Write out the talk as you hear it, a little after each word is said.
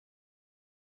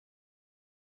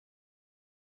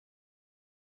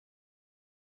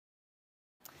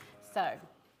So,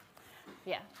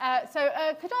 yeah.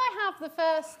 Could I have the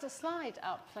first slide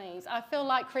up, please? I feel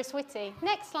like Chris Whitty.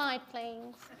 Next slide,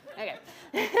 please. Okay.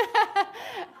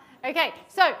 Okay,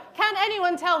 so can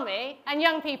anyone tell me, and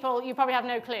young people, you probably have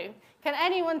no clue, can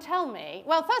anyone tell me,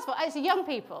 well, first of all, as young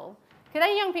people, can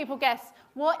any young people guess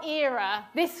what era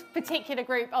this particular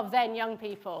group of then young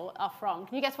people are from?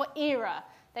 Can you guess what era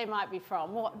they might be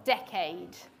from? What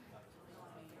decade?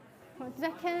 What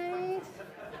decade?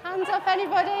 Hands up,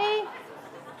 anybody?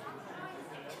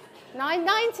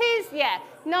 90s? Yeah,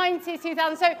 90s,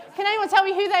 2000. So can anyone tell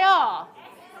me who they are?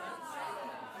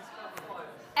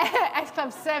 S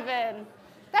Club 7.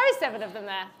 There is 7 of them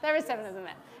there. There is 7 of them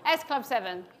there. S Club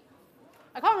 7.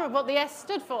 I can't remember what the S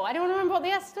stood for. Anyone remember what the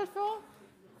S stood for?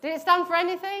 Did it stand for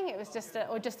anything? It was just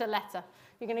a letter.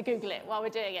 You're going to Google it while we're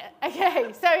doing it.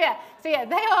 Okay, so yeah, they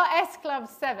are S Club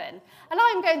 7. And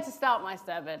I'm going to start my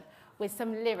sermon with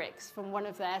some lyrics from one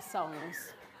of their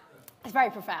songs. It's very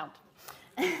profound.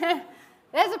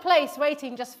 There's a place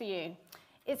waiting just for you.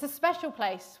 It's a special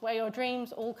place where your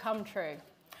dreams all come true.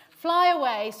 Fly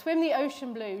away, swim the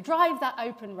ocean blue, drive that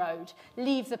open road,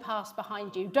 leave the past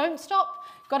behind you. Don't stop,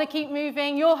 got to keep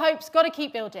moving, your hopes got to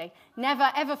keep building. Never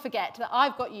ever forget that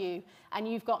I've got you and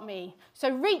you've got me.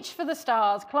 So reach for the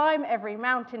stars, climb every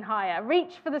mountain higher.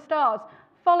 Reach for the stars,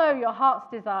 follow your heart's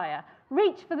desire.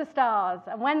 Reach for the stars,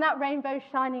 and when that rainbow's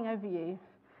shining over you,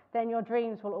 then your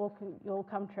dreams will all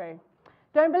come true.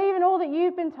 Don't believe in all that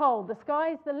you've been told. The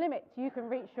sky's the limit, you can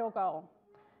reach your goal.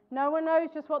 No one knows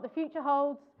just what the future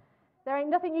holds. There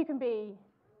ain't nothing you can be,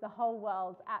 the whole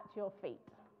world's at your feet.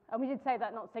 And we did say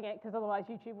that, not sing it, because otherwise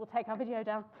YouTube will take our video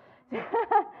down.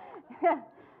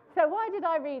 So why did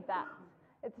I read that?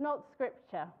 It's not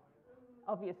scripture,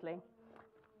 obviously.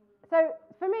 So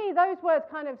for me, those words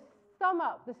kind of sum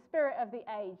up the spirit of the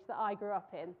age that I grew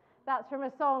up in. That's from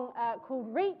a song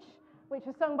called Reach, which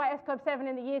was sung by S Club 7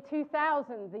 in the year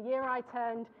 2000, the year I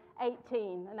turned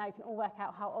 18. And now you can all work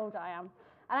out how old I am.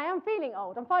 And I am feeling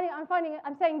old. I'm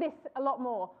saying this a lot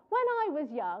more. When I was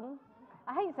young,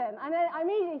 I hate saying, and then I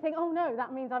immediately think, oh no,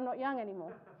 that means I'm not young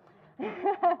anymore.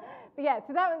 But yeah,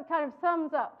 so that kind of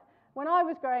sums up, when I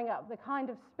was growing up, the kind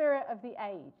of spirit of the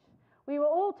age. We were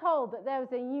all told that there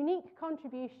was a unique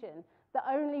contribution that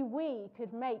only we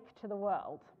could make to the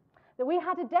world. That we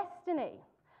had a destiny,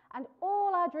 and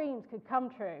all our dreams could come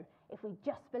true if we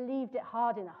just believed it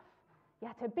hard enough. You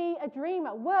had to be a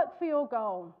dreamer, work for your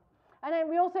goal. And then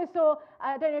we also saw,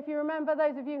 I don't know if you remember,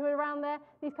 those of you who were around there,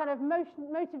 these kind of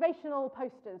motivational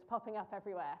posters popping up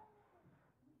everywhere.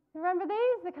 You remember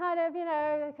these? The kind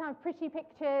of pretty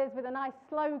pictures with a nice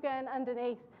slogan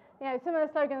underneath. You know, some of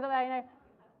the slogans are there, you know,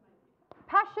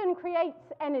 passion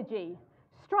creates energy.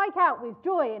 Strike out with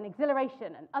joy and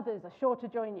exhilaration, and others are sure to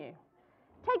join you.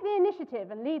 Take the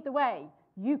initiative and lead the way.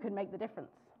 You can make the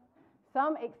difference.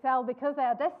 Some excel because they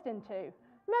are destined to.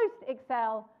 Most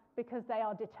excel because they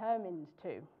are determined to.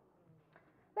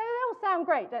 They all sound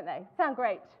great, don't they? Sound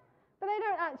great. But they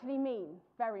don't actually mean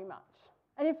very much.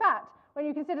 And in fact, when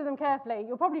you consider them carefully,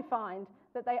 you'll probably find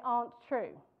that they aren't true.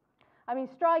 I mean,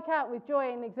 strike out with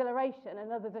joy and exhilaration and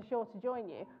others are sure to join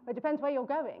you. Well, it depends where you're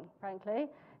going, frankly.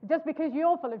 Just because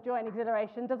you're full of joy and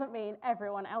exhilaration doesn't mean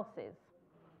everyone else is.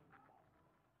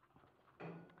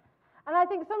 And I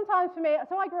think sometimes for me,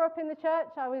 so I grew up in the church.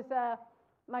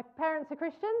 My parents are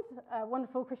Christians,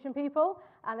 wonderful Christian people,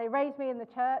 and they raised me in the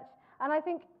church. And I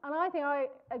think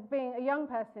being a young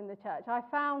person in the church, I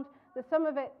found that some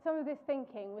of this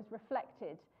thinking was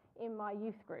reflected in my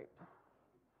youth group.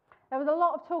 There was a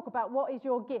lot of talk about what is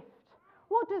your gift?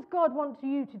 What does God want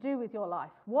you to do with your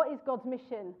life? What is God's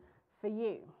mission for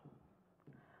you?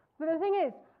 But the thing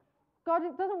is, God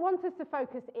doesn't want us to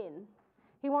focus in.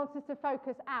 He wants us to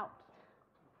focus out.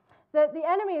 That the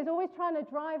enemy is always trying to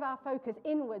drive our focus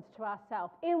inwards to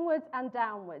ourselves, inwards and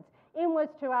downwards,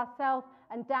 inwards to ourselves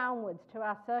and downwards to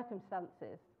our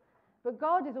circumstances. But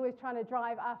God is always trying to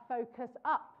drive our focus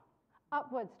up,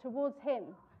 upwards towards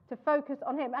him, to focus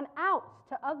on him, and out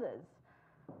to others.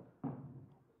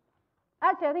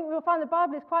 Actually, I think we'll find the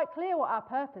Bible is quite clear what our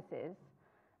purpose is,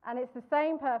 and it's the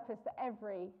same purpose that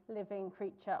every living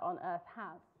creature on earth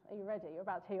has. Are you ready? You're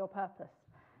about to hear your purpose.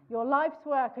 Your life's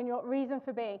work and your reason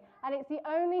for being. And it's the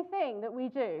only thing that we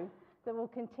do that will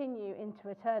continue into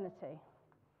eternity.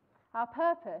 Our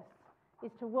purpose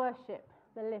is to worship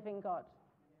the living God.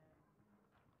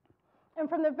 And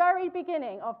from the very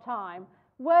beginning of time,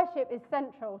 worship is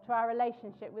central to our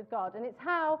relationship with God. And it's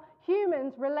how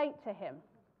humans relate to him.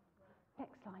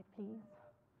 Next slide, please.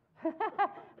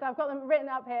 So I've got them written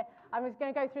up here. I'm just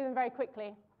going to go through them very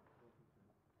quickly.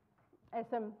 There's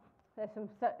some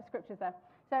scriptures there.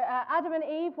 So Adam and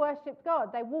Eve worshipped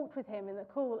God. They walked with him in the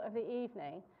cool of the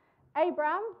evening.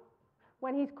 Abraham,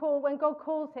 when God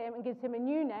calls him and gives him a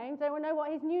new name, does anyone know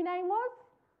what his new name was?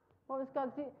 What was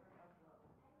God's new?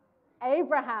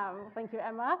 Abraham. Thank you,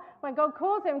 Emma. When God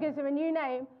calls him and gives him a new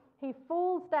name, he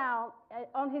falls down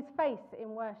on his face in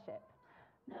worship.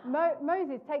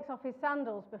 Moses takes off his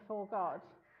sandals before God.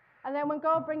 And then when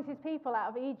God brings his people out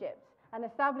of Egypt and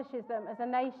establishes them as a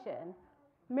nation,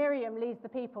 Miriam leads the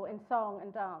people in song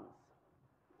and dance.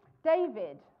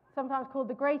 David, sometimes called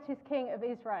the greatest king of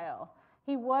Israel,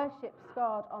 he worships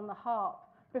God on the harp.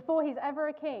 Before he's ever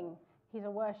a king, he's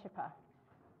a worshipper.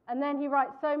 And then he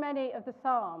writes so many of the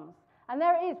Psalms. And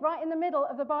there it is, right in the middle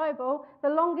of the Bible, the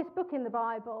longest book in the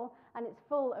Bible, and it's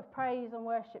full of praise and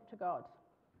worship to God.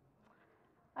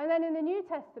 And then in the New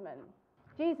Testament,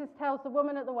 Jesus tells the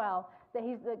woman at the well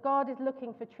that God is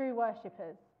looking for true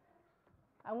worshippers.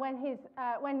 And when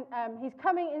he's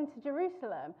coming into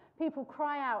Jerusalem, people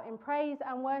cry out in praise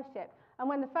and worship. And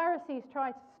when the Pharisees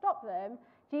try to stop them,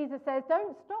 Jesus says,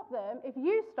 don't stop them. If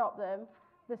you stop them,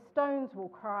 the stones will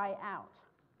cry out.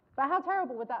 But how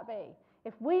terrible would that be?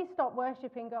 If we stop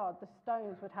worshipping God, the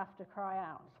stones would have to cry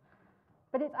out.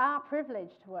 But it's our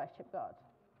privilege to worship God.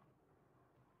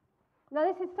 Now,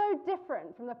 this is so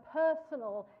different from the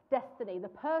personal destiny, the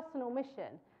personal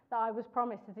mission that I was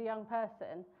promised as a young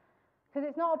person, because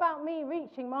it's not about me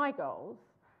reaching my goals,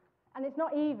 and it's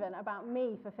not even about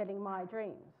me fulfilling my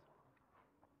dreams.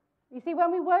 You see,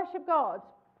 when we worship God,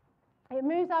 it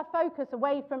moves our focus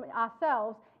away from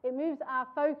ourselves, it moves our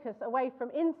focus away from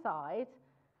inside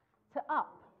to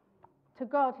up, to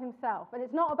God himself. And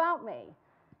it's not about me,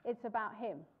 it's about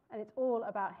him, and it's all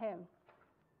about him.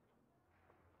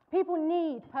 People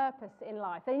need purpose in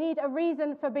life. They need a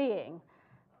reason for being.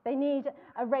 They need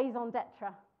a raison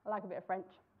d'etre. I like a bit of French.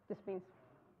 Just means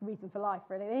reason for life,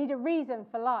 really. They need a reason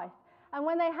for life. And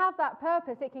when they have that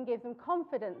purpose, it can give them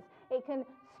confidence. It can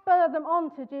spur them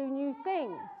on to do new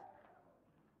things.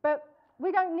 But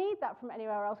we don't need that from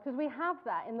anywhere else because we have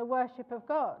that in the worship of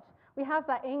God. We have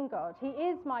that in God. He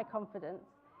is my confidence.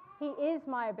 He is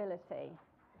my ability.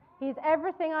 He is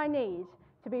everything I need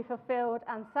to be fulfilled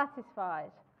and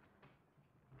satisfied.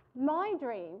 My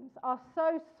dreams are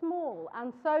so small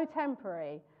and so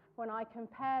temporary when I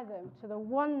compare them to the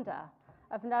wonder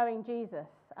of knowing Jesus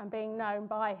and being known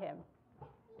by him.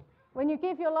 When you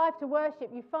give your life to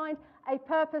worship, you find a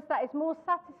purpose that is more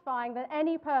satisfying than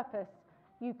any purpose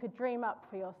you could dream up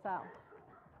for yourself.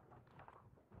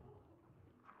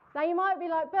 Now you might be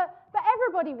like, but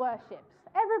everybody worships.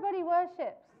 Everybody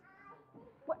worships.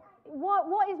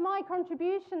 What is my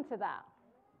contribution to that?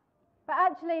 But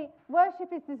actually,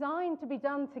 worship is designed to be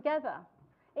done together.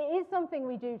 It is something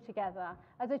we do together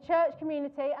as a church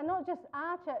community, and not just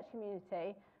our church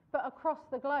community, but across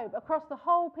the globe, across the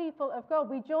whole people of God.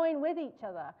 We join with each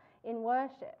other in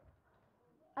worship.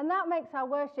 And that makes our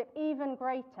worship even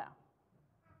greater.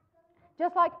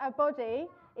 Just like a body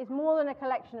is more than a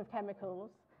collection of chemicals,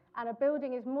 and a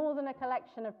building is more than a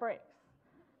collection of bricks,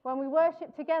 when we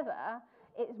worship together,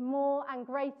 it's more and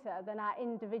greater than our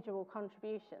individual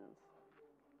contributions.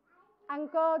 And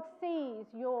God sees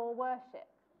your worship.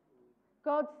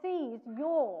 God sees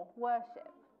your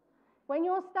worship. When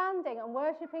you're standing and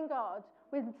worshipping God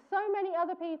with so many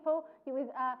other people, with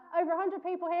over 100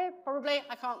 people here, probably,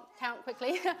 I can't count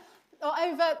quickly,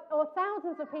 or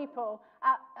thousands of people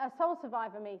at a Soul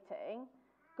Survivor meeting,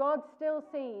 God still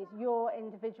sees your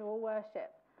individual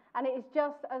worship. And it is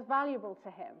just as valuable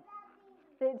to him.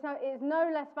 It is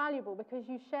no less valuable because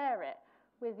you share it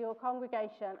with your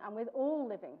congregation and with all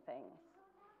living things.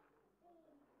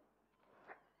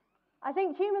 I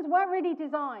think humans weren't really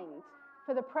designed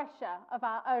for the pressure of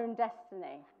our own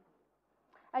destiny.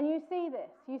 And you see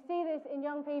this in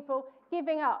young people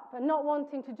giving up and not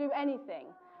wanting to do anything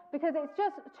because it's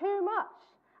just too much.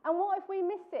 And what if we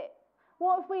miss it?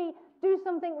 What if we do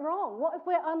something wrong? What if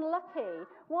we're unlucky?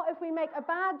 What if we make a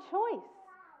bad choice?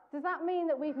 Does that mean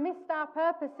that we've missed our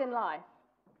purpose in life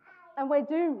and we're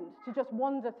doomed to just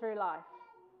wander through life?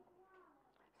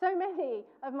 So many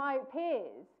of my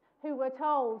peers who were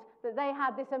told that they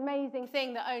had this amazing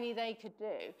thing that only they could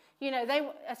do.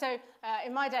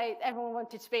 In my day, everyone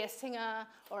wanted to be a singer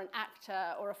or an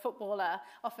actor or a footballer.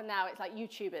 Often now it's like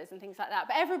YouTubers and things like that.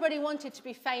 But everybody wanted to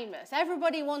be famous.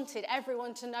 Everybody wanted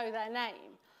everyone to know their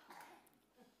name.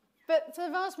 But for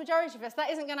the vast majority of us, that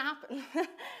isn't going to happen.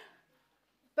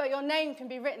 But your name can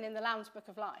be written in the Lamb's Book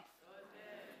of Life.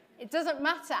 It doesn't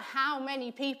matter how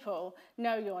many people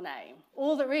know your name.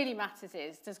 All that really matters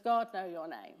is, does God know your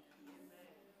name?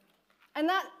 And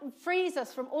that frees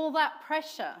us from all that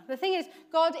pressure. The thing is,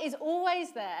 God is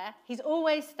always there. He's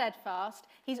always steadfast.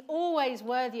 He's always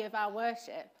worthy of our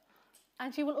worship.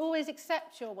 And he will always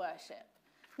accept your worship.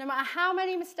 No matter how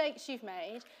many mistakes you've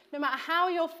made, no matter how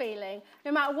you're feeling,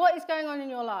 no matter what is going on in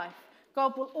your life,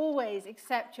 God will always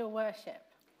accept your worship.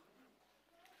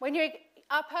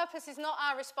 Our purpose is not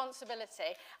our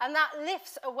responsibility, and that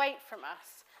lifts a weight from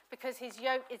us because his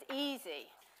yoke is easy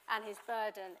and his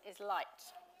burden is light.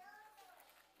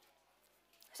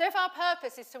 So if our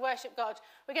purpose is to worship God,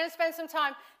 we're going to spend some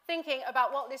time thinking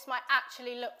about what this might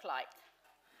actually look like.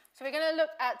 So we're going to look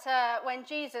at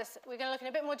we're going to look in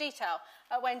a bit more detail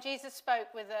at when Jesus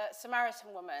spoke with a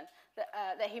Samaritan woman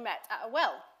that he met at a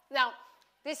well. Now,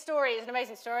 this story is an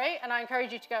amazing story, and I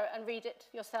encourage you to go and read it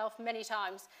yourself many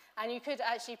times. And you could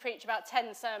actually preach about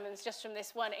 10 sermons just from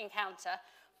this one encounter,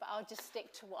 but I'll just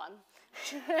stick to one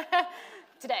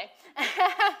today.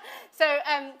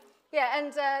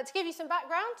 To give you some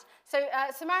background,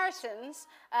 Samaritans,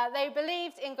 they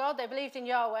believed in God, they believed in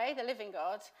Yahweh, the living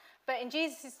God, but in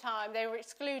Jesus' time they were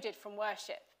excluded from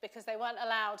worship because they weren't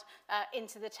allowed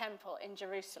into the temple in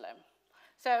Jerusalem.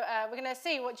 So we're going to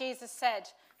see what Jesus said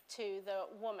to the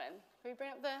woman. Can we bring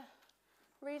up the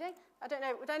reading? I don't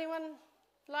know, would anyone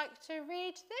like to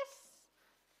read this?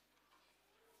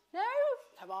 No?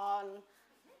 Come on.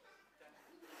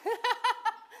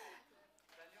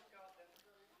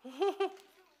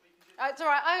 It's all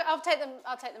right. I'll take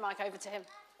the mic over to him.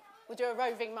 We'll do a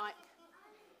roving mic.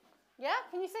 Yeah?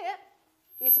 Can you see it?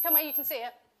 You need to come where you can see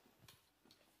it.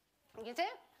 You can see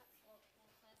it?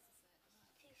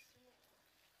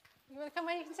 You want to come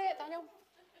where you can see it, Daniel?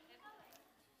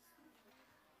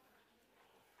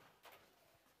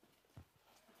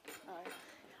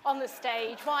 Oh. On the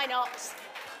stage. Why not? So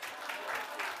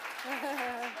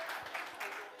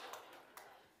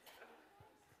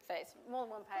it's more than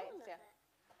one page, yeah.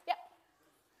 Yeah,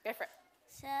 go for it.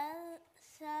 Sir,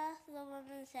 the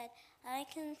woman said, I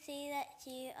can see that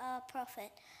you are a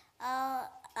prophet. Our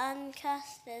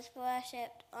ancestors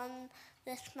worshipped on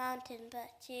this mountain,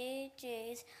 but you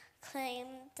Jews claim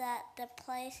that the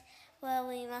place where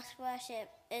we must worship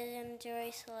is in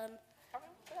Jerusalem. You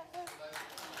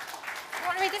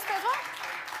want to read this bit as well? Do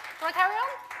you want to carry on?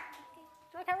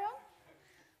 Do you want to carry on?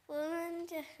 Woman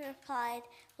just replied,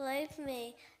 believe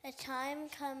me, a time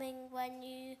coming when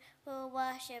you will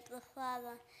worship the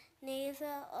Father,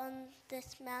 neither on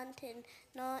this mountain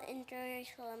nor in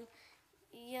Jerusalem.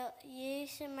 You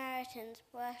Samaritans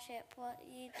worship what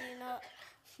you do not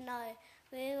know.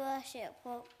 We worship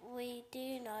what we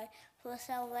do know, for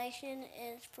salvation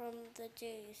is from the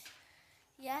Jews.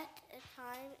 Yet a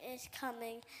time is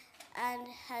coming and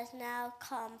has now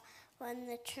come when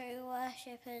the true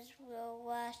worshippers will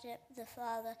worship the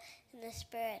Father in the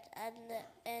Spirit and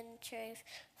in truth,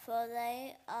 for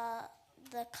they are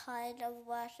the kind of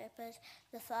worshippers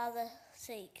the Father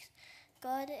seeks.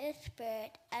 God is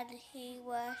Spirit, and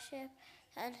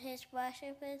his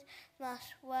worshippers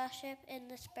must worship in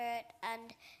the Spirit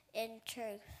and in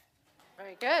truth.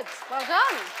 Very good. Well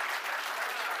done.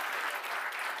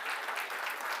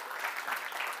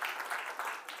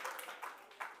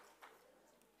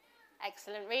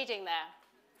 Excellent reading there.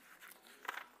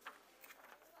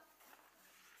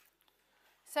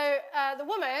 So the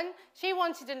woman, she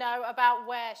wanted to know about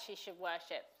where she should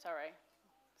worship. Sorry.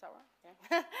 Is that right?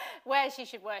 Yeah. Where she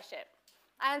should worship.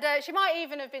 And she might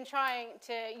even have been trying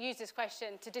to use this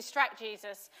question to distract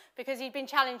Jesus because he'd been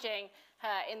challenging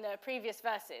her in the previous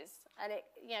verses. And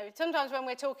sometimes when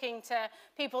we're talking to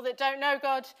people that don't know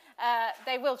God,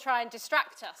 they will try and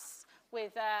distract us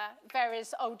with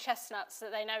various old chestnuts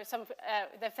that they know.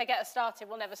 If they get us started,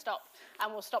 we'll never stop,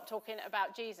 and we'll stop talking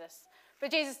about Jesus. But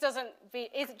Jesus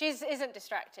isn't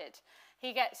distracted.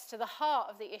 He gets to the heart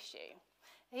of the issue.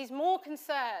 He's more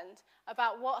concerned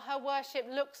about what her worship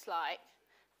looks like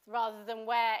rather than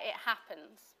where it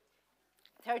happens.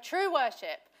 So true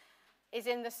worship is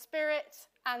in the Spirit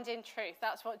and in truth.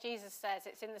 That's what Jesus says.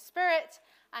 It's in the Spirit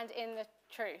and in the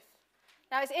truth.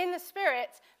 Now, it's in the Spirit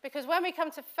because when we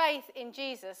come to faith in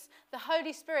Jesus, the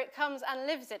Holy Spirit comes and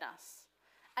lives in us.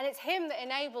 And it's him that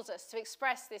enables us to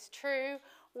express this true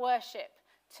worship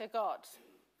to God.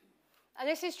 And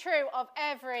this is true of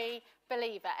every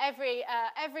believer. Every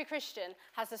Christian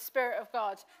has the Spirit of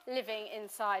God living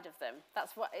inside of them.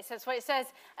 That's what it says. What it says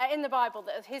in the Bible,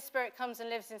 that his Spirit comes and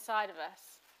lives inside of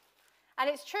us. And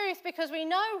it's truth because we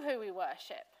know who we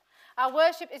worship. Our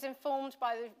worship is informed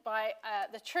by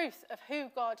the truth of who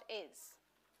God is.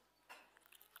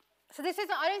 So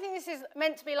I don't think this is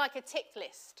meant to be like a tick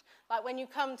list. Like when you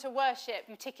come to worship,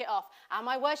 you tick it off. Am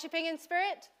I worshipping in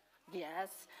spirit? Yes.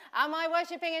 Am I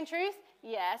worshipping in truth?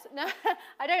 Yes. No,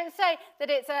 I don't say that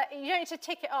you don't need to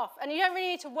tick it off. And you don't really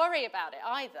need to worry about it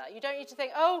either. You don't need to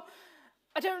think, oh,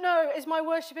 I don't know, is my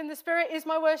worship in the Spirit? Is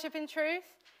my worship in truth?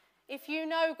 If you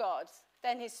know God,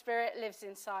 then his Spirit lives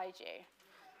inside you.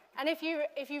 And if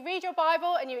you read your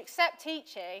Bible and you accept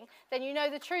teaching, then you know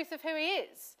the truth of who he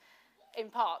is, in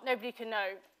part. Nobody can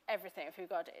know everything of who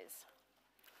God is.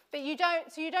 But you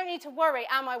don't need to worry,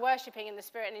 am I worshipping in the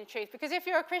Spirit and in truth? Because if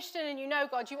you're a Christian and you know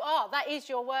God, you are. That is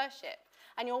your worship.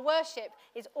 And your worship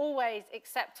is always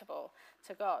acceptable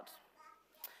to God.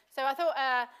 So I thought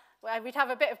we'd have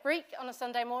a bit of Greek on a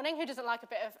Sunday morning. Who doesn't like a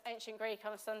bit of ancient Greek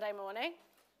on a Sunday morning?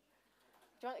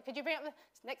 Could you bring up the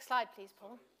next slide, please,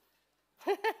 Paul?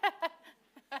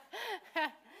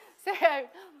 So,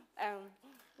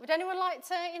 would anyone like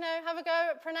to, have a go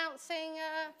at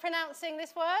pronouncing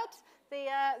this word?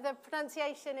 The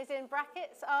pronunciation is in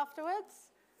brackets afterwards.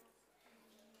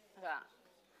 Look at that.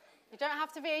 You don't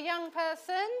have to be a young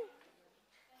person.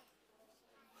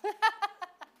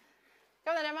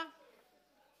 Go on then, Emma.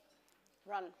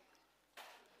 Run.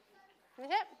 Is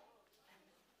it?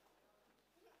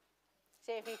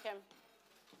 See if you can.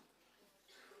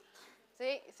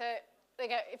 See, so there you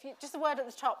go. Just the word at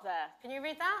the top there. Can you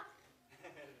read that?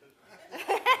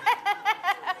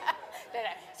 No.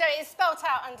 So it's spelled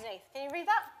out underneath. Can you read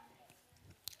that?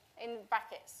 In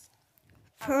brackets.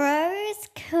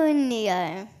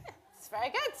 Proskuneo. It's very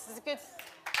good. This is good.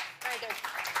 Very good.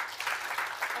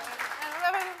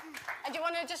 And do you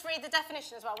want to just read the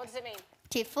definition as well? What does it mean?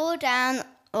 To fall down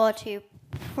or to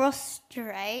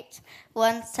prostrate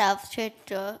oneself to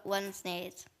one's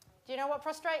knees. Do you know what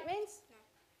prostrate means?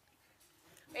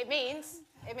 No. It means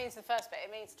the first bit.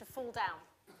 It means to fall down.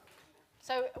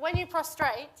 So when you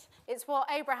prostrate, it's what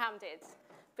Abraham did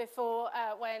before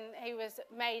when he was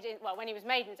made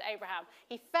into Abraham.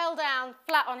 He fell down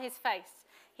flat on his face.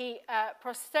 He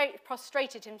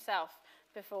prostrated himself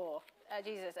before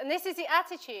Jesus. And this is the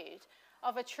attitude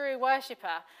of a true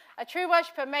worshipper. A true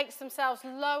worshipper makes themselves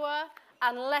lower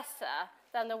and lesser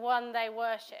than the one they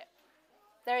worship.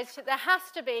 There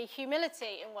has to be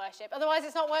humility in worship, otherwise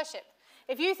it's not worship.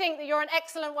 If you think that you're an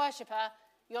excellent worshipper,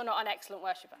 you're not an excellent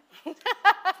worshipper.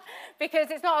 Because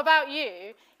it's not about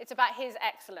you, it's about his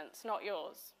excellence, not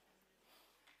yours.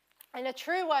 And a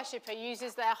true worshipper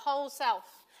uses their whole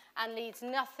self and leaves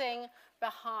nothing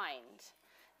behind.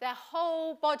 Their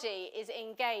whole body is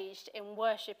engaged in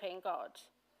worshipping God.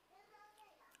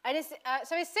 And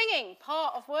so is singing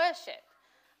part of worship?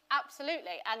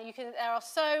 Absolutely. And there are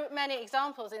so many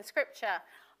examples in Scripture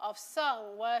of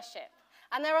sung worship.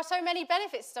 And there are so many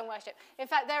benefits to sung worship. In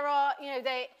fact,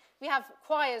 we have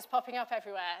choirs popping up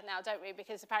everywhere now, don't we?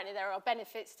 Because apparently there are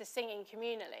benefits to singing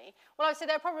communally. Well, I would say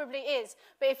there probably is.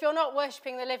 But if you're not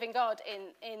worshipping the living God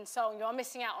in song, you're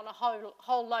missing out on a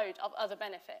whole load of other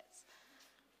benefits.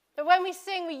 But when we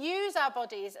sing, we use our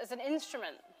bodies as an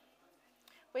instrument.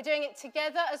 We're doing it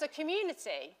together as a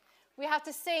community. We have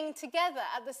to sing together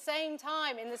at the same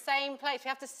time, in the same place. We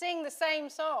have to sing the same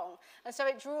song. And so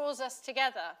it draws us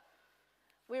together.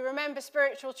 We remember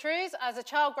spiritual truths. As a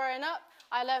child growing up,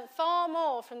 I learned far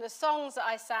more from the songs that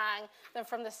I sang than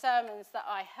from the sermons that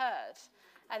I heard.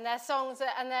 And they're songs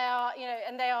and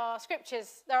they are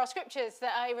scriptures. There are scriptures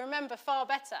that I remember far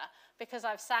better because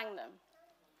I've sang them.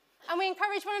 And we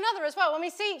encourage one another as well. When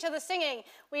we see each other singing,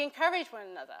 we encourage one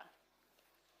another.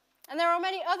 And there are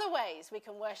many other ways we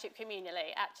can worship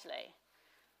communally, actually.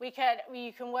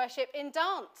 You can worship in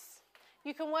dance.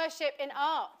 You can worship in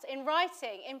art, in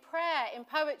writing, in prayer, in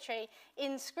poetry,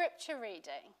 in scripture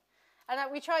reading. And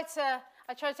I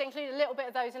tried to include a little bit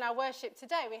of those in our worship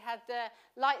today. We had the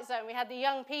light zone, we had the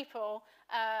young people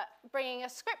bringing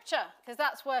us scripture, because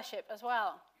that's worship as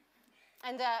well.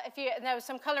 And there were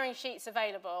some colouring sheets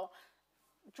available.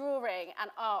 Drawing and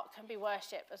art can be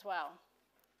worship as well.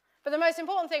 But the most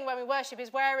important thing when we worship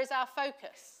is, where is our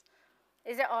focus?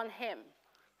 Is it on him?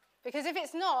 Because if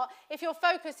it's not, if your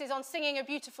focus is on singing a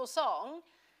beautiful song,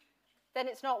 then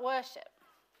it's not worship.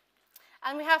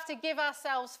 And we have to give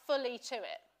ourselves fully to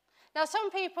it. Now,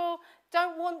 some people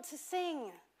don't want to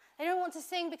sing. They don't want to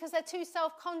sing because they're too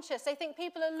self-conscious. They think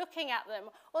people are looking at them.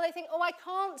 Or they think, oh, I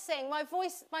can't sing. My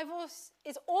voice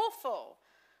is awful.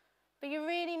 But you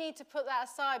really need to put that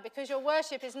aside, because your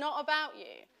worship is not about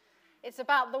you. It's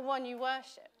about the one you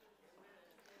worship.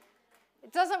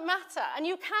 It doesn't matter. And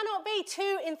you cannot be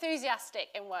too enthusiastic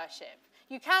in worship.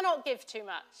 You cannot give too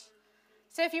much.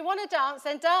 So if you want to dance,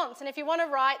 then dance. And if you want to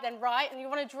write, then write. And if you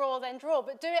want to draw, then draw.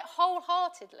 But do it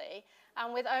wholeheartedly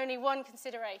and with only one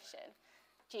consideration: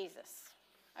 Jesus.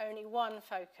 Only one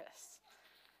focus.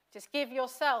 Just give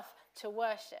yourself to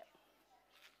worship.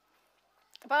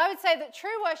 But I would say that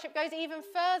true worship goes even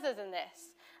further than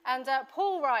this. And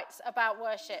Paul writes about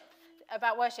worship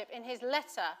in his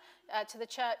letter to the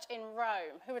church in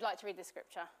Rome. Who would like to read this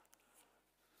scripture?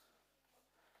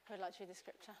 Who would like to read this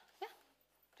scripture? Yeah?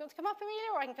 Do you want to come up,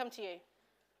 Amelia, or I can come to you?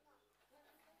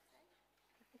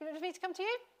 You want me to come to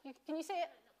you? Can you see it?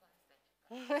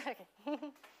 Okay. There you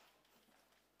go.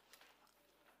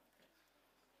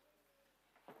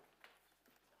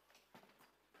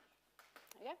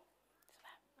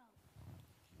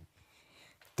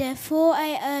 Therefore,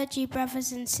 I urge you,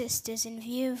 brothers and sisters, in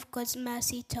view of God's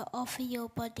mercy, to offer your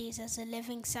bodies as a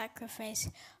living sacrifice,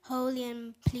 holy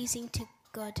and pleasing to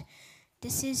God.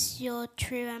 This is your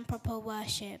true and proper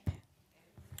worship.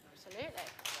 Absolutely.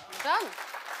 Well done.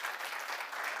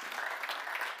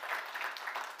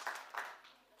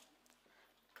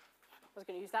 I was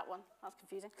going to use that one. That's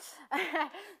confusing.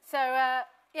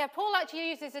 Paul actually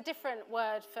uses a different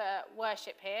word for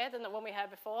worship here than the one we heard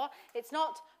before. It's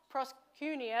not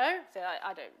proskuneo. So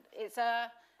I don't.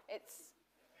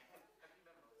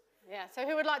 So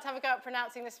who would like to have a go at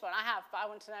pronouncing this one? I have, but I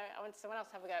want someone else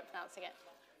to have a go at pronouncing it.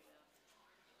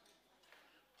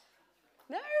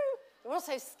 No, you're all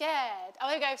so scared. Oh,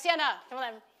 there you go, Sienna. Come on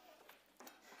then.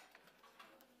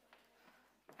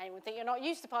 Anyone think you're not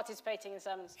used to participating in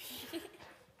sermons?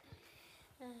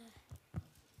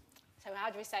 So how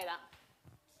do we say that?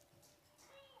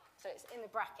 So it's in the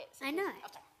brackets. I know.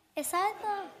 Okay. It's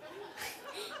either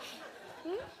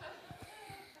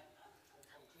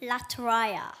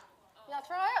Latria.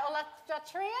 Latria or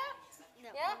Latria? No.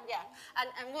 Yeah.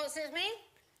 And what does it mean?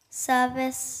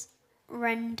 Service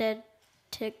rendered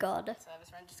to God.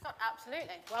 Service rendered to God,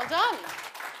 absolutely. Well done.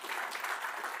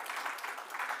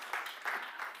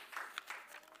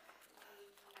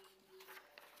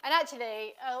 And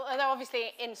actually, although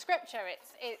obviously in Scripture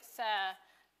it's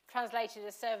translated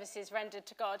as services rendered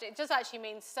to God, it does actually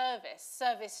mean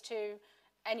service to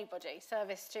anybody,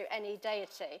 service to any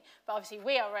deity. But obviously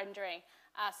we are rendering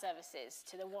our services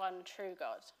to the one true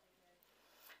God.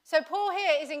 So Paul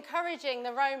here is encouraging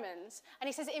the Romans, and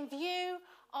he says, in view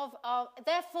of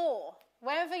therefore,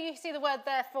 wherever you see the word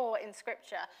therefore in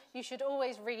Scripture, you should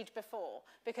always read before,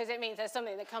 because it means there's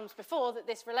something that comes before that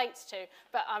this relates to,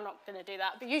 but I'm not going to do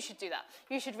that, but you should do that.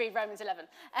 You should read Romans 11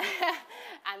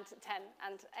 and 10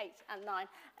 and 8 and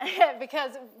 9,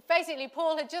 because basically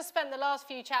Paul had just spent the last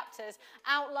few chapters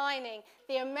outlining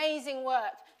the amazing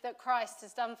work that Christ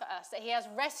has done for us, that he has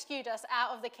rescued us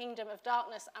out of the kingdom of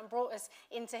darkness and brought us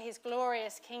into his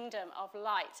glorious kingdom of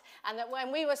light, and that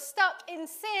when we were stuck in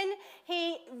sin,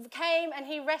 he came and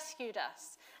he rescued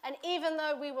us. And even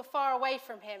though we were far away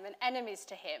from him and enemies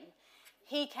to him,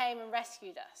 he came and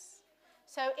rescued us.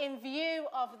 So in view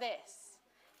of this,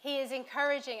 he is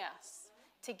encouraging us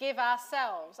to give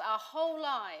ourselves, our whole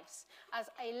lives, as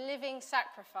a living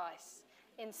sacrifice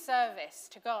in service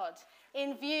to God.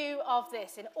 In view of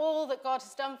this, in all that God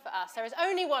has done for us, there is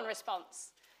only one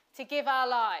response: to give our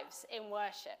lives in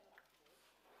worship.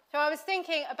 So I was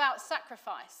thinking about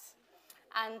sacrifice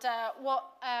and what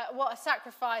a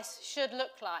sacrifice should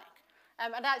look like.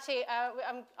 And actually,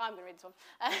 I'm going to read this one.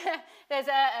 There's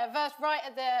a verse right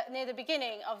near the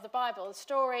beginning of the Bible, the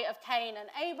story of Cain and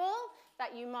Abel,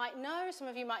 that you might know. Some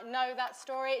of you might know that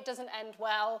story. It doesn't end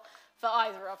well for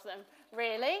either of them,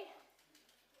 really.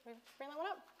 Can we bring that one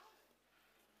up?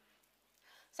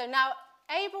 So now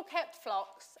Abel kept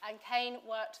flocks and Cain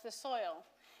worked the soil.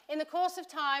 In the course of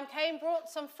time, Cain brought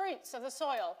some fruits of the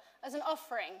soil as an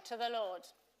offering to the Lord.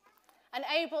 And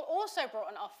Abel also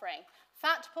brought an offering,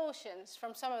 fat portions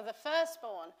from some of the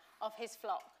firstborn of his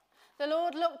flock. The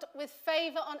Lord looked with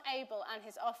favour on Abel and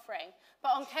his offering,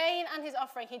 but on Cain and his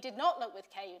offering he did not look with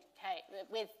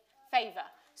favour.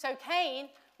 So Cain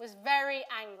was very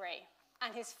angry,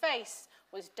 and his face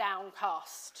was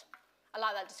downcast. I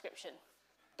like that description.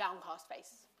 Downcast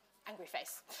face. Angry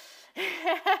face.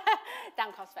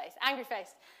 Downcast face. Angry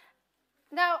face.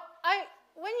 Now,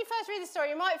 when you first read the story,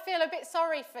 you might feel a bit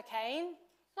sorry for Cain.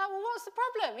 Like, well, what's the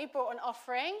problem? He brought an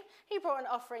offering. He brought an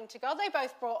offering to God. They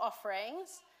both brought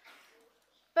offerings.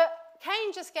 But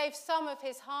Cain just gave some of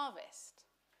his harvest.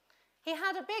 He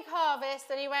had a big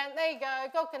harvest, and he went, there you go,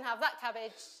 God can have that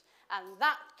cabbage and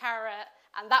that carrot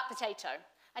and that potato.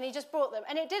 And he just brought them.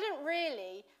 And it didn't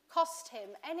really cost him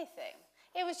anything.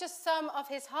 It was just some of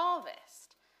his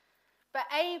harvest. But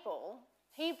Abel,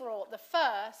 he brought the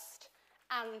first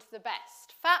and the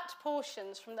best, fat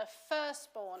portions from the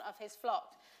firstborn of his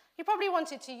flock. He probably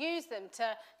wanted to use them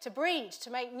to breed, to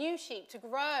make new sheep, to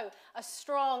grow a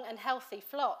strong and healthy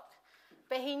flock.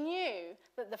 But he knew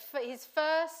that his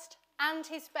first and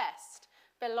his best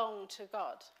belonged to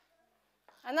God.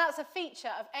 And that's a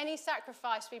feature of any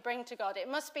sacrifice we bring to God. It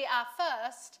must be our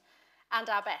first and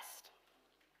our best.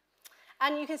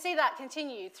 And you can see that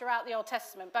continued throughout the Old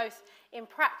Testament, both in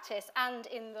practice and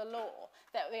in the law,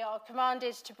 that we are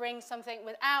commanded to bring something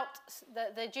without,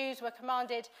 the Jews were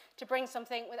commanded to bring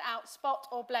something without spot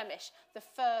or blemish, the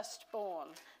firstborn,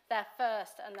 their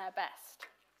first and their best.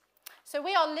 So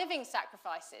we are living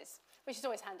sacrifices, which is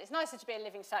always handy. It's nicer to be a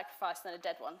living sacrifice than a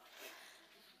dead one.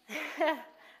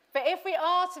 But if we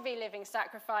are to be living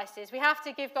sacrifices, we have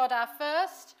to give God our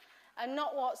first and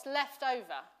not what's left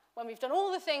over when we've done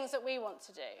all the things that we want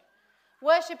to do.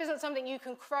 Worship isn't something you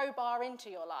can crowbar into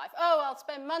your life. Oh, I'll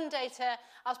spend Monday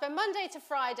to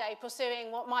Friday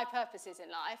pursuing what my purpose is in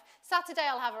life. Saturday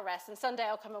I'll have a rest, and Sunday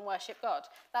I'll come and worship God.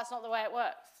 That's not the way it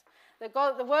works.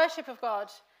 The worship of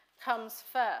God comes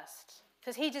first,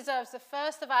 because he deserves the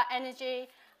first of our energy,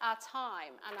 our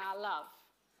time, and our love.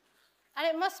 And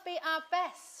it must be our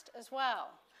best as well.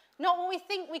 Not what we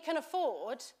think we can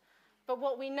afford, but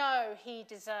what we know he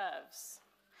deserves.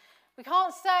 We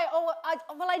can't say,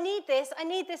 I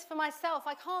need this for myself.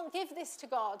 I can't give this to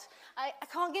God. I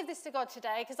can't give this to God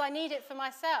today because I need it for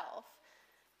myself.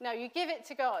 No, you give it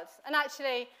to God. And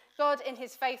actually, God in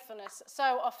his faithfulness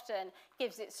so often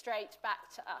gives it straight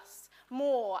back to us,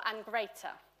 more and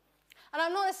greater. And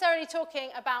I'm not necessarily talking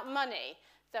about money,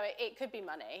 though it could be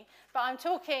money, but I'm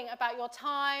talking about your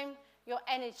time, your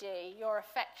energy, your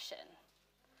affection.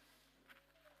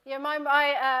 Yeah, my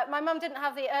mum didn't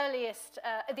have the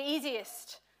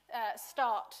easiest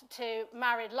start to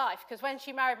married life, because when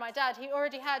she married my dad, he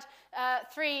already had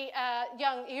three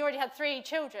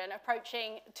children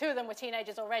approaching. 2 of them were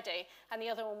teenagers already, and the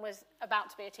other one was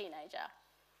about to be a teenager.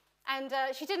 And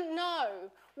she didn't know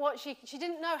she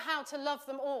didn't know how to love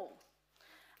them all,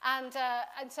 and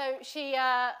so she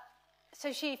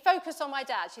focused on my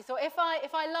dad. She thought, if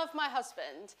I love my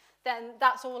husband, then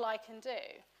that's all I can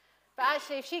do. But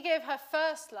actually, if she gave her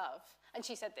first love, and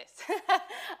she said this,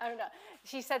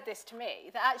 she said this to me,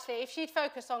 that actually if she'd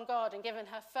focused on God and given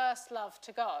her first love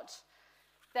to God,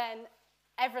 then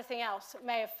everything else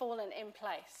may have fallen in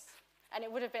place, and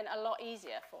it would have been a lot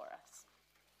easier for us.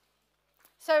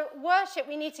 So worship,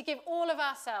 we need to give all of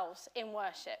ourselves in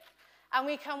worship. And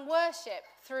we can worship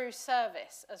through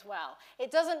service as well.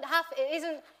 It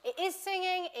is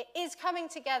singing, it is coming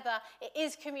together, it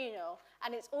is communal,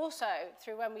 and it's also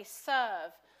through when we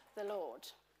serve the Lord.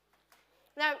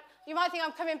 Now, you might think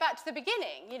I'm coming back to the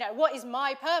beginning. What is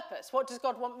my purpose? What does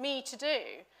God want me to do?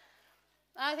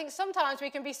 And I think sometimes we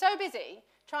can be so busy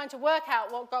trying to work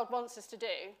out what God wants us to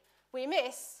do, we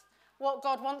miss what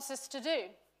God wants us to do.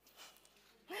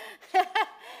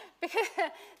 Because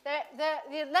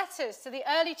the letters to the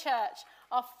early church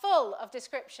are full of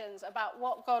descriptions about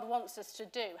what God wants us to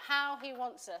do, how he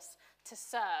wants us to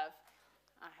serve.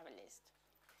 I have a list.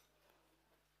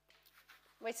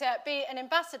 We're to be an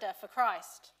ambassador for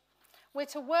Christ. We're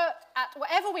to work at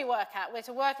whatever we work at, we're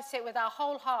to work at it with our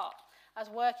whole heart as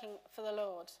working for the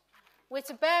Lord. We're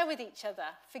to bear with each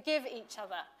other, forgive each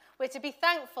other. We're to be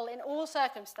thankful in all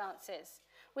circumstances.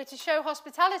 We're to show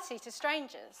hospitality to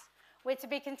strangers. We're to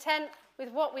be content with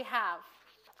what we have.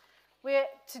 We're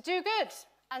to do good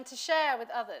and to share with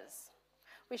others.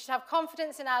 We should have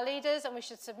confidence in our leaders, and we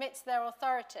should submit to their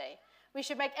authority. We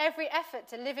should make every effort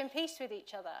to live in peace with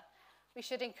each other. We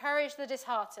should encourage the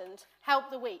disheartened, help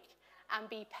the weak, and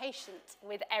be patient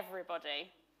with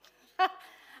everybody.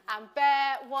 And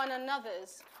bear one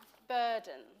another's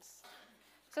burdens.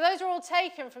 So those are all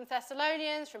taken from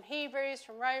Thessalonians, from Hebrews,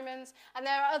 from Romans, and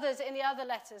there are others in the other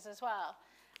letters as well.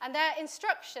 And they're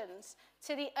instructions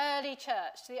to the early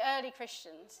church, to the early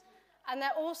Christians, and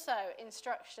they're also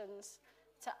instructions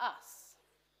to us.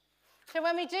 So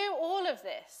when we do all of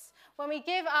this, when we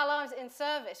give our lives in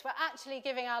service, we're actually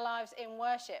giving our lives in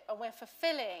worship, and we're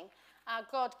fulfilling our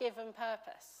God-given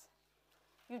purpose.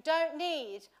 You don't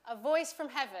need a voice from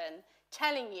heaven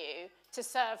telling you to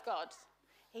serve God.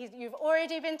 You've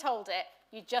already been told it,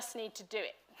 you just need to do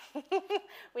it.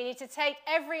 We need to take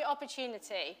every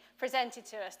opportunity presented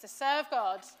to us to serve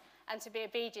God and to be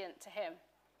obedient to him.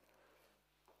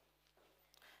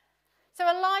 So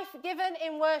a life given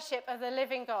in worship of the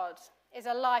living God is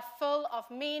a life full of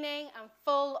meaning and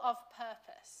full of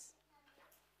purpose.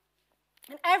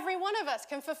 And every one of us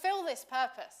can fulfill this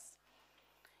purpose.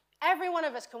 Every one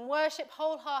of us can worship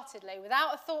wholeheartedly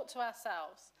without a thought to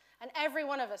ourselves. And every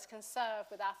one of us can serve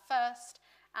with our first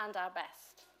and our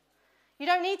best. You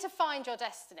don't need to find your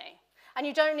destiny, and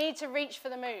you don't need to reach for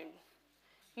the moon.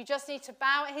 You just need to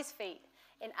bow at his feet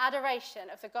in adoration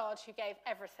of the God who gave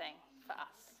everything for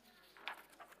us.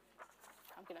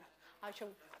 I shall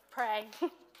pray.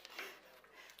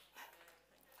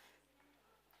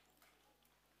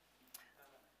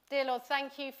 Dear Lord,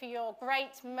 thank you for your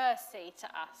great mercy to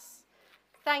us.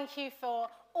 Thank you for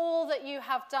all that you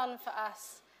have done for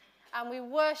us. And we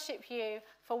worship you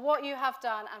for what you have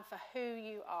done and for who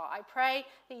you are. I pray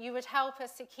that you would help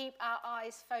us to keep our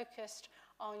eyes focused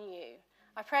on you.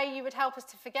 I pray you would help us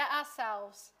to forget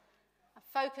ourselves and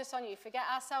focus on you, forget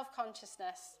our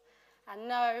self-consciousness, and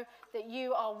know that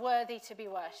you are worthy to be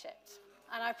worshipped.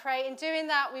 And I pray in doing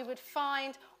that we would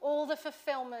find all the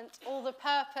fulfillment, all the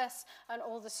purpose, and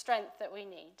all the strength that we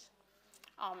need.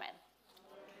 Amen.